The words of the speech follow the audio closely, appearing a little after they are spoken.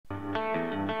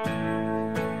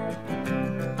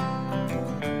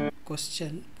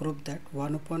question prove that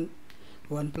 1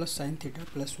 plus sin theta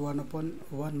plus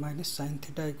 1 minus sin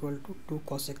theta equal to 2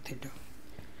 cosec theta.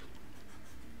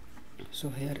 So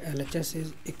here LHS is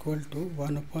equal to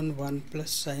 1 plus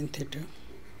sin theta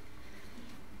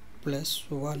plus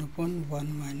 1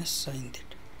 minus sin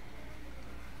theta.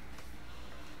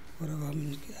 और अब हम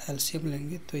LCM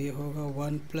लेंगे तो ये होगा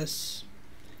 1 plus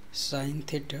sine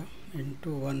theta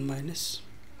into 1 minus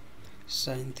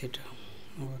sine theta,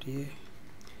 और ये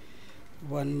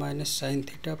 1 minus sine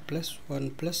theta plus 1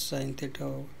 plus sine theta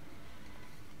होगा.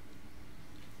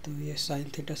 तो ये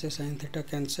साइन थीटा से साइन थीटा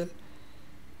कैंसिल,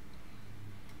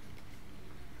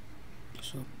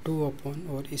 सो 2 अपॉन,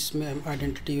 और इसमें हम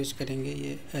आइडेंटिटी यूज करेंगे,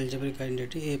 ये अलजेब्रिक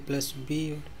आइडेंटिटी ए प्लस बी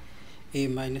और ए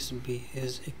minus B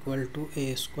is equal to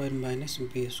A square minus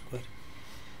B square.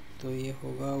 तो ये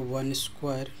होगा 1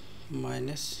 square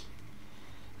minus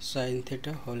sine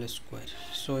theta whole square,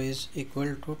 so is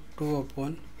equal to 2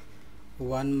 upon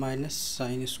 1 minus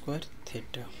sine square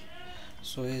theta,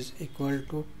 so is equal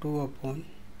to 2 upon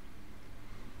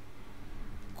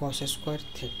cos square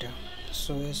theta,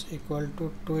 so is equal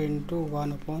to 2 into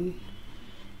 1 upon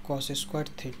cos square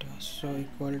theta, so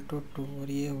equal to 2,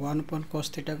 और ये 1 upon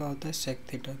cos theta का होता है sec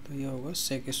theta, तो ये होगा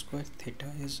sec square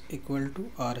theta is equal to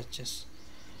RHS,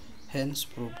 hence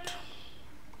proved.